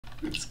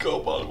Let's go,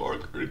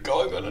 Bulwark. We're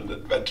going on an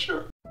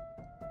adventure.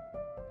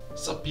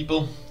 Sup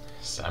people,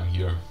 Sam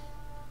here.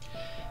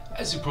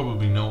 As you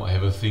probably know, I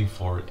have a thing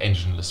for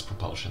engineless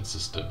propulsion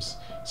systems,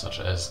 such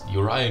as the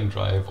Redock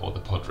Drive or the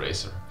Pod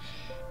Racer.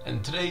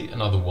 And today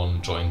another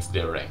one joins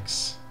their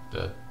ranks,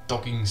 the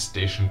Docking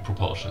Station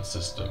Propulsion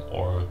System,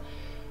 or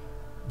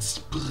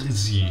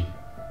SPRSI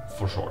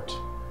for short.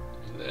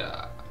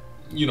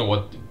 You know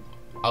what,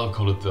 I'll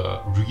call it the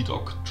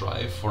Redock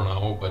Drive for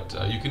now, but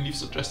you can leave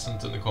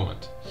suggestions in the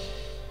comment.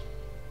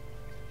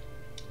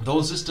 The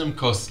whole system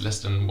costs less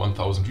than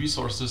 1000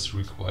 resources,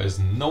 requires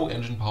no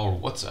engine power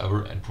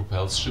whatsoever, and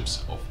propels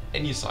ships of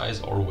any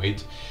size or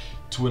weight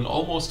to an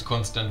almost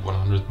constant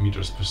 100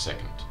 meters per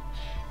second.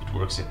 It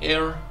works in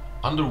air,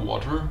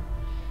 underwater,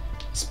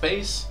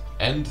 space,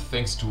 and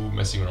thanks to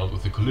messing around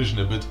with the collision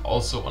a bit,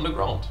 also on the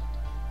ground.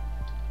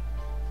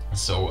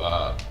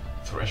 So,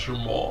 Thrasher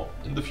more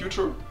in the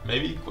future?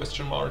 Maybe?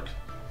 Question mark?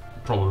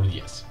 Probably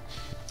yes.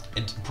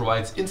 It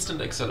provides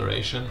instant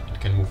acceleration, it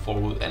can move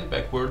forward and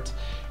backward.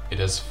 It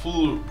has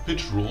full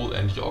pitch roll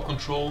and yaw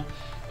control,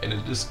 and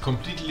it is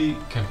completely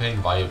campaign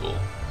viable,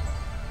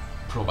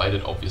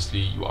 provided obviously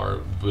you are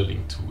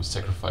willing to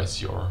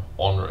sacrifice your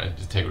honor and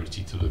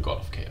integrity to the God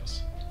of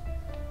Chaos.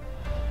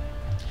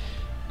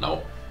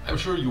 Now, I'm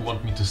sure you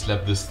want me to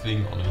slap this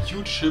thing on a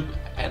huge ship,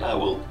 and I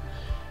will.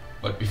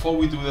 But before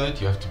we do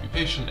that, you have to be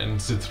patient and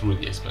sit through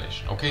the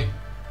explanation, okay?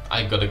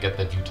 I gotta get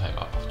that view time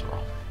up after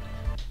all.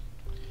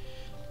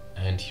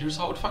 And here's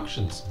how it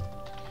functions.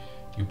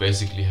 You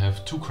basically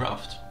have two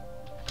craft.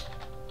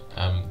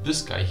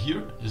 This guy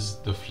here is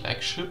the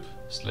flagship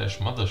slash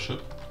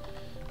mothership.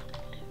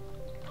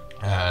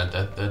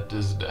 That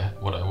is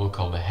what I will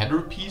call the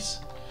header piece,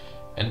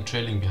 and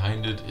trailing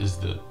behind it is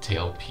the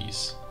tail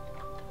piece.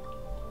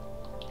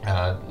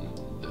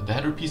 The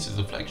header piece is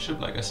the flagship,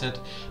 like I said,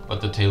 but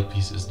the tail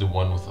piece is the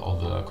one with all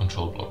the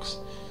control blocks.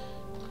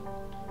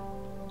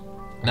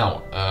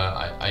 Now,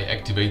 I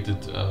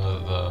activated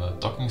the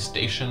docking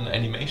station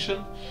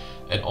animation,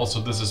 and also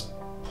this is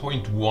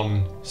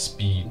 0.1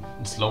 speed,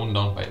 slowed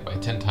down by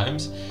 10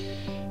 times,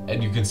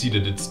 and you can see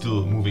that it's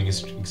still moving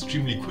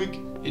extremely quick.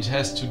 It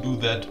has to do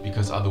that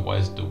because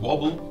otherwise the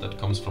wobble that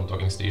comes from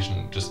docking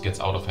station just gets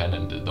out of hand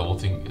and the whole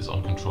thing is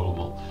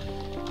uncontrollable.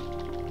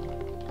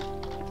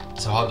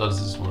 So how does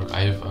this work?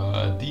 I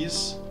have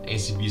these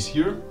ACBs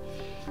here,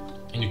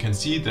 and you can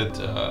see that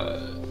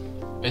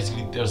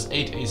basically there's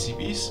 8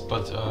 ACBs,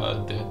 but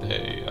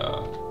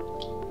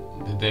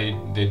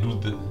they do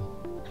the,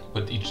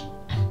 but each,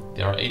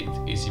 there are 8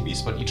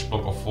 ACBs, but each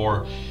block of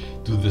 4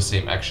 do the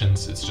same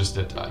actions. It's just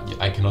that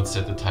I cannot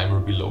set the timer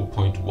below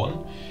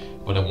 0.1,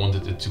 but I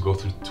wanted it to go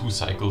through 2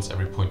 cycles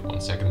every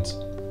 0.1 seconds.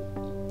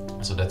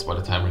 So that's why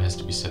the timer has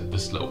to be set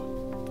this low.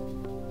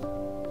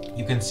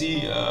 You can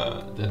see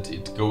that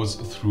it goes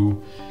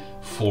through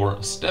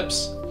 4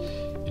 steps.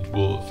 It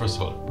will first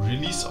of all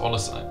release all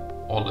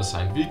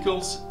assigned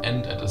vehicles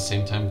and at the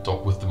same time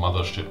dock with the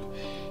mothership.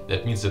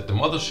 That means that the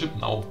mothership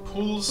now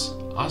pulls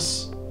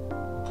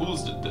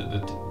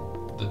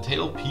the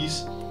tail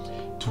piece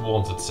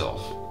towards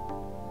itself.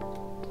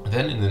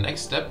 Then in the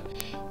next step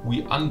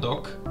we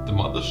undock the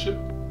mothership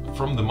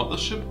from the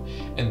mothership,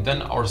 and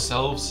then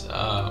ourselves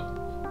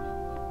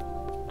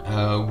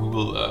we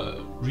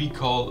will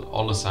recall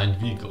all assigned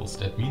vehicles.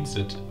 That means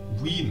that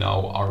we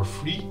now are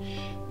free.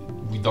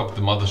 We dock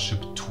the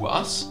mothership to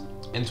us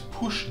and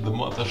push the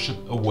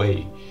mothership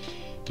away,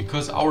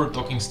 because our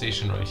docking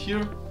station right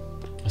here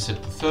is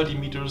set to 30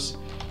 meters,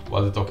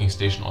 while the docking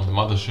station on the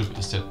mothership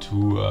is set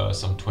to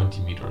some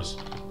 20 meters.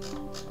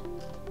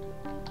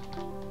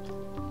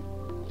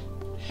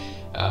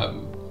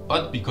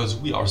 But because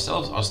we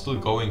ourselves are still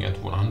going at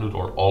 100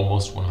 or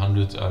almost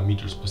 100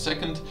 meters per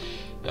second,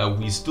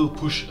 we still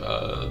push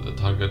the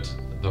target,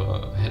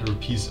 the header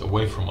piece,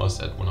 away from us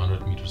at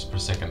 100 meters per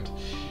second.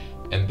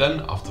 And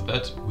then after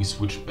that we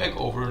switch back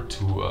over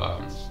to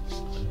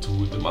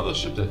the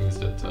mothership. That means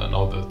that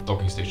now the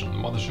docking station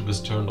on the mothership is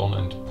turned on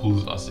and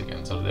pulls us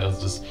again. So there's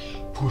this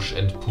push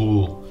and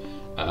pull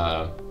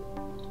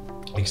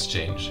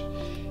exchange.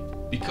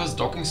 Because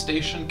docking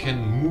station can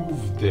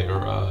move their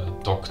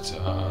docked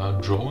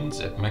drones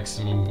at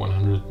maximum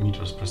 100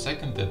 meters per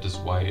second, that is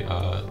why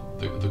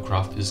the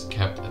craft is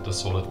capped at a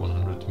solid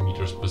 100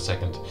 meters per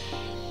second,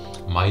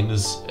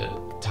 minus a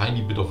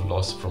tiny bit of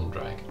loss from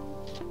drag.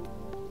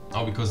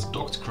 Now, because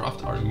docked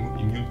craft are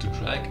immune to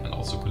drag and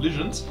also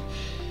collisions,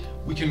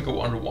 we can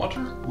go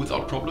underwater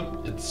without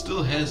problem. It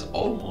still has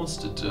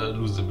almost, it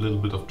loses a little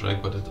bit of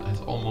drag, but it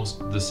has almost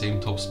the same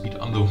top speed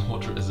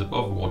underwater as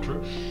above water.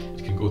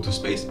 It can go to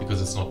space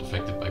because it's not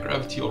affected by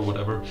gravity or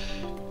whatever.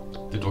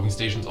 The docking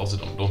stations also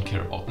don't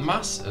care about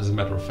mass. As a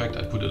matter of fact,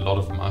 I put a lot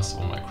of mass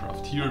on my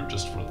craft here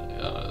just for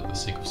the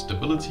sake of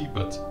stability,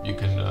 but you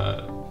can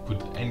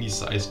put any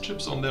size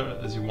chips on there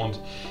as you want.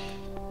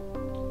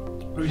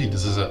 Really,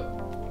 this is a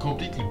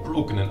completely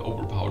broken and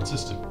overpowered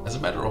system. As a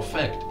matter of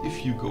fact,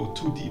 if you go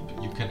too deep,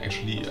 you can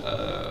actually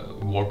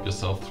warp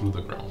yourself through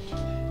the ground.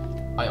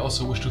 I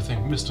also wish to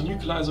thank Mr.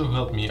 Nucleizer, who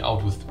helped me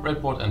out with the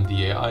breadboard and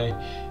the AI.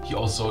 He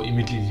also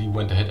immediately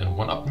went ahead and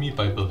one-upped me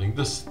by building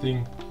this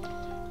thing,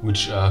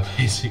 which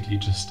basically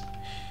just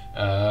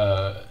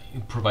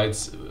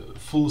provides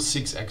full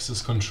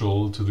 6-axis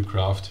control to the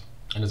craft,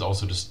 and is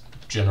also just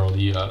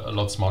generally a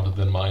lot smarter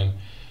than mine.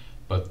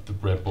 But the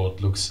breadboard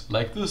looks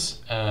like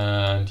this,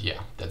 and yeah,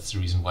 that's the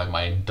reason why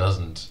mine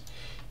doesn't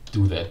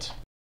do that.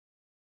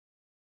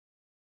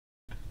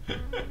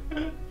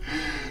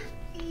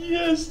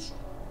 Yes!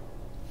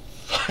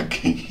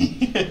 Fucking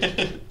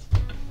yes!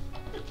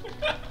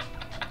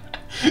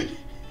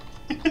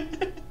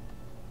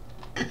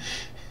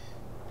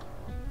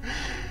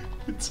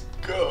 Let's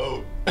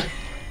go!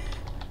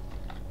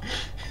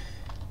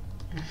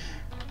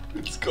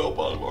 Let's go,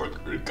 Bulwark!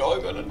 We're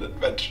going on an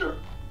adventure!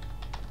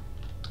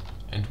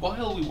 And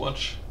while we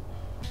watch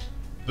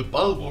the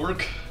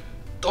Bulwark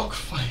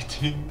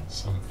dogfighting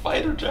some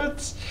fighter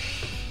jets,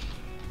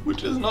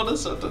 which is not a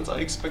sentence I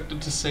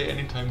expected to say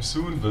anytime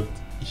soon, but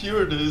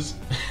here it is.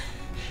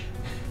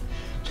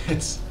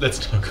 Let's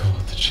talk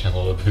about the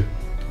channel a bit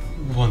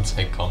once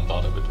I calm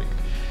down a bit.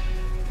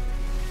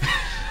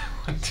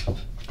 What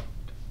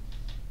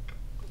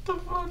the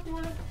fuck,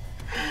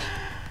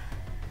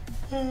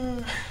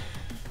 man?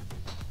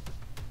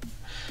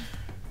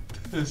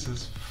 This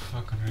is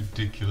fucking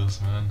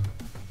ridiculous, man.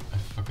 I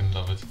fucking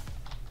love it.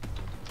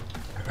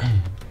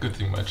 Good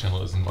thing my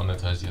channel isn't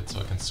monetized yet, so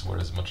I can swear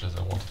as much as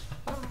I want.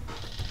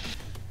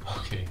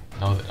 Okay,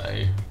 now that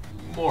I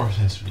more or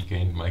less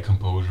regained my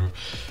composure,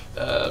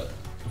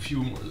 a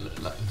few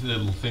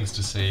little things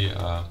to say.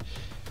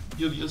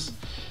 Helyus,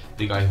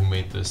 the guy who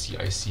made the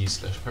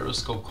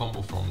CIC/periscope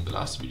combo from the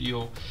last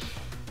video,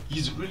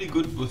 he's really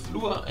good with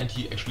Lua, and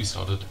he actually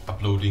started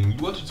uploading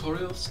Lua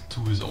tutorials to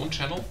his own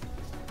channel.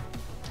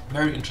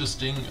 Very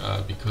interesting,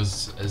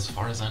 because as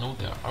far as I know,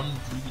 there aren't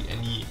really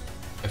any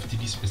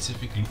FTD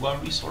specific Lua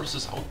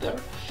resources out there.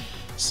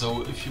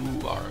 So if you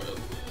are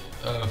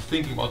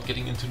thinking about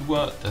getting into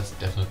Lua, that's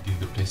definitely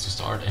the place to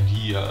start. And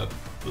he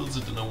builds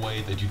it in a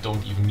way that you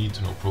don't even need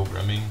to know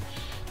programming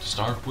to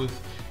start with.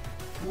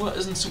 Lua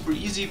isn't super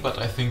easy, but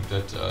I think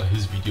that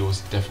his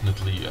videos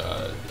definitely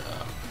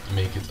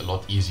make it a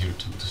lot easier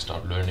to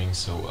start learning.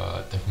 So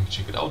definitely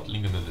check it out,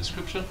 link in the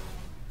description.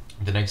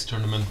 The next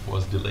tournament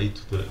was delayed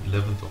to the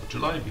 11th of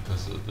July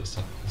because the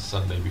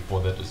Sunday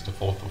before that is the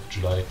 4th of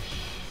July.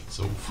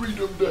 So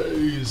Freedom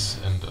Days,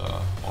 and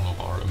all of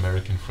our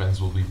American friends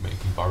will be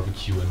making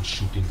barbecue and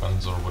shooting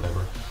guns or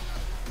whatever.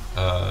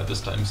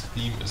 This time's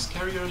theme is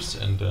carriers,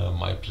 and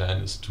my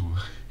plan is to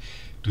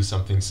do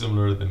something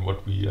similar than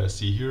what we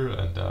see here,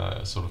 and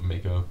sort of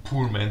make a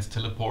poor man's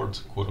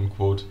teleport, quote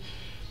unquote,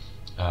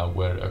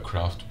 where a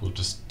craft will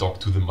just dock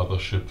to the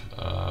mothership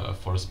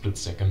for a split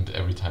second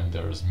every time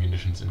there's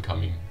munitions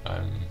incoming.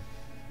 I'm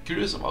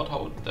curious about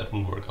how that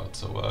will work out,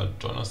 so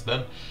join us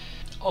then.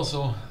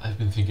 Also, I've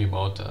been thinking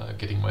about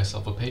getting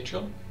myself a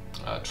Patreon.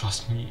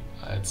 Trust me,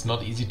 it's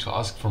not easy to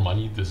ask for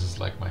money. This is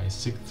like my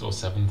 6th or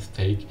 7th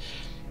take,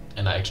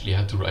 and I actually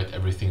had to write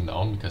everything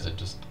down because I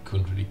just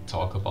couldn't really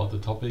talk about the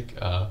topic.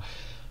 I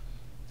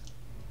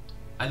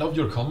love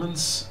your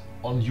comments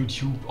on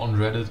YouTube, on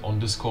Reddit, on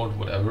Discord,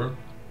 whatever.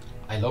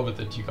 I love it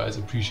that you guys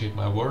appreciate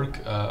my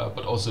work,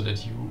 but also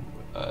that you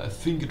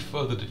think it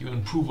further, that you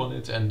improve on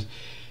it and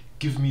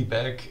give me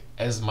back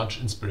as much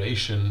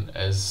inspiration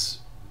as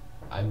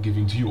I'm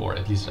giving to you, or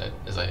at least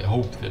as I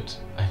hope that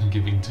I'm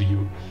giving to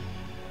you.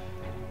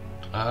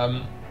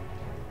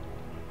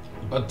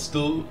 But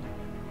still,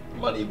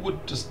 money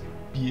would just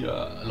be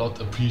a lot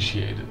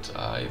appreciated.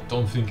 I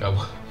don't think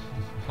well,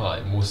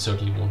 I most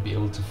certainly won't be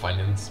able to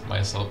finance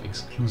myself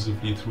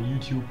exclusively through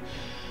YouTube.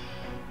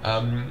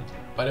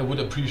 But I would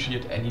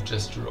appreciate any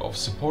gesture of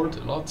support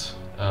a lot.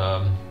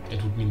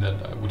 It would mean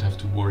that I would have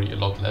to worry a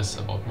lot less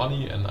about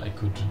money, and I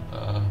could,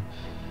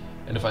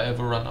 and if I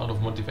ever run out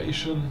of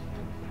motivation,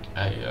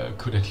 I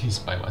could at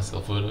least buy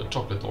myself a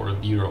chocolate or a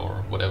beer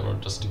or whatever,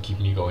 just to keep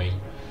me going.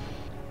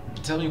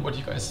 Tell me what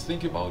you guys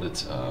think about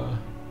it.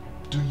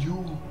 Do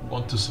you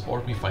want to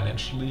support me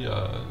financially?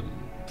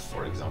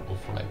 For example,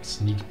 for like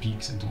sneak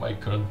peeks into my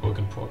current work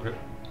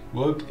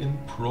in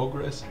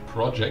progress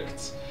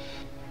projects,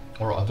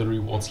 or other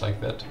rewards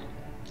like that.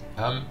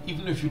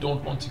 Even if you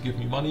don't want to give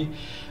me money,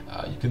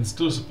 you can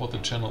still support the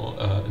channel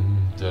in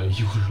the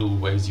usual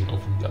ways, you know,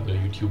 from the other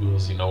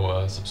YouTubers, you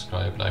know,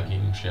 subscribe,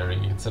 liking,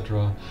 sharing,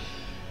 etc.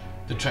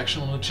 The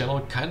traction on the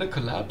channel kind of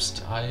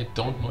collapsed. I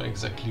don't know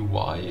exactly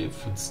why,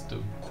 if it's the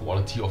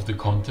quality of the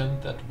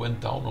content that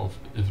went down or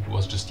if it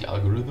was just the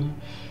algorithm.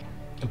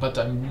 But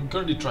I'm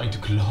currently trying to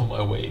claw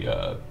my way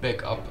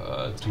back up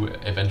to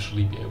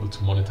eventually be able to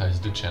monetize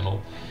the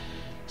channel,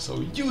 so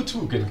you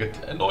too can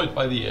get annoyed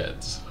by the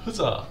ads.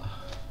 Huzzah!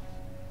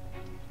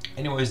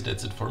 Anyways,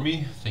 that's it for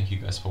me. Thank you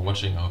guys for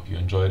watching. I hope you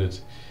enjoyed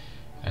it,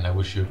 and I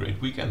wish you a great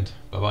weekend.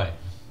 Bye bye.